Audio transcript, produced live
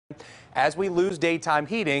as we lose daytime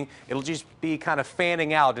heating, it'll just be kind of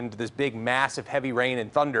fanning out into this big, massive, heavy rain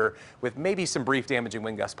and thunder with maybe some brief damaging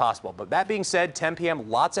wind gusts possible. But that being said, 10 p.m.,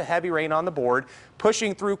 lots of heavy rain on the board,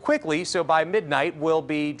 pushing through quickly. So by midnight, we'll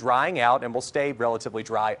be drying out and we'll stay relatively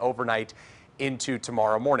dry overnight into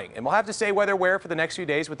tomorrow morning. And we'll have to stay weather aware for the next few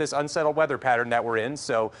days with this unsettled weather pattern that we're in.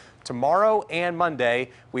 So tomorrow and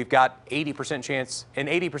Monday, we've got 80%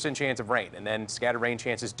 chance of rain. And then scattered rain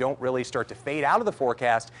chances don't really start to fade out of the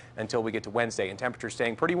forecast until we get to Wednesday. And temperatures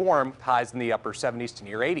staying pretty warm, highs in the upper 70s to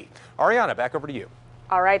near 80. Ariana, back over to you.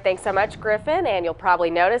 All right, thanks so much, Griffin. And you'll probably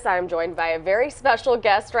notice I'm joined by a very special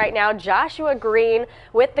guest right now, Joshua Green,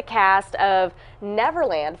 with the cast of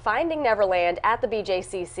Neverland, Finding Neverland at the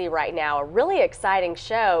BJCC right now. A really exciting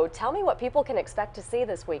show. Tell me what people can expect to see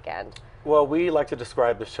this weekend. Well, we like to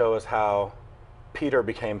describe the show as how Peter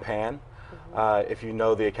became Pan. If you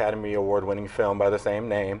know the Academy Award-winning film by the same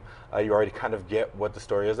name, you already kind of get what the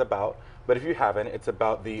story is about. But if you haven't, it's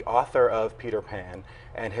about the author of Peter Pan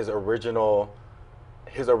and his original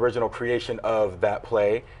creation of that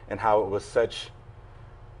play, and how it was such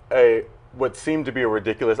what seemed to be a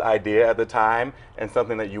ridiculous idea at the time, and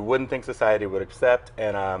something that you wouldn't think society would accept,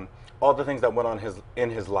 and all the things that went on in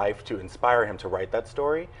his life to inspire him to write that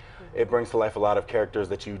story. It brings to life a lot of characters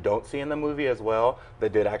that you don't see in the movie as well,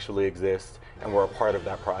 that did actually exist and were a part of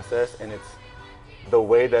that process. And it's the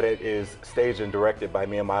way that it is staged and directed by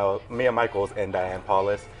Mia Michaels and Diane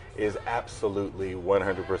Paulus is absolutely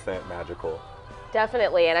 100% magical.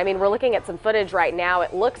 Definitely, and I mean, we're looking at some footage right now.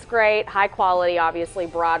 It looks great, high quality, obviously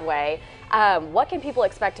Broadway. What can people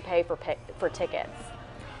expect to pay for tickets?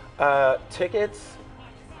 Tickets,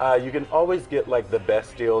 you can always get like the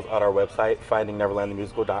best deals on our website,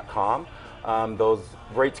 findingneverlandthemusical.com. Those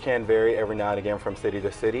rates can vary every now and again from city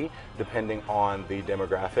to city, depending on the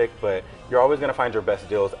demographic, but you're always going to find your best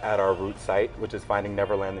deals at our root site, which is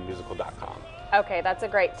findingneverlandthemusical.com. Okay, that's a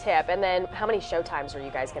great tip. And then how many show times are you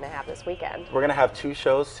guys going to have this weekend? We're going to have 2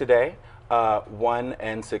 shows today, 1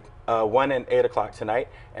 and 8 o'clock tonight,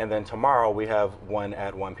 and then tomorrow we have 1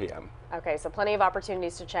 at 1 p.m. Okay, so plenty of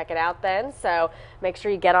opportunities to check it out then. So make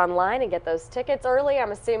sure you get online and get those tickets early.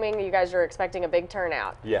 I'm assuming you guys are expecting a big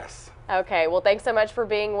turnout. Yes. Okay, well, thanks so much for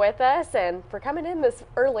being with us and for coming in this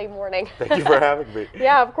early morning. Thank you for having me.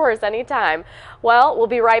 Yeah, of course, anytime. Well, we'll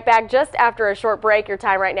be right back just after a short break. Your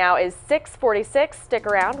time right now is 6:46. Stick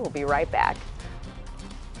around. We'll be right back.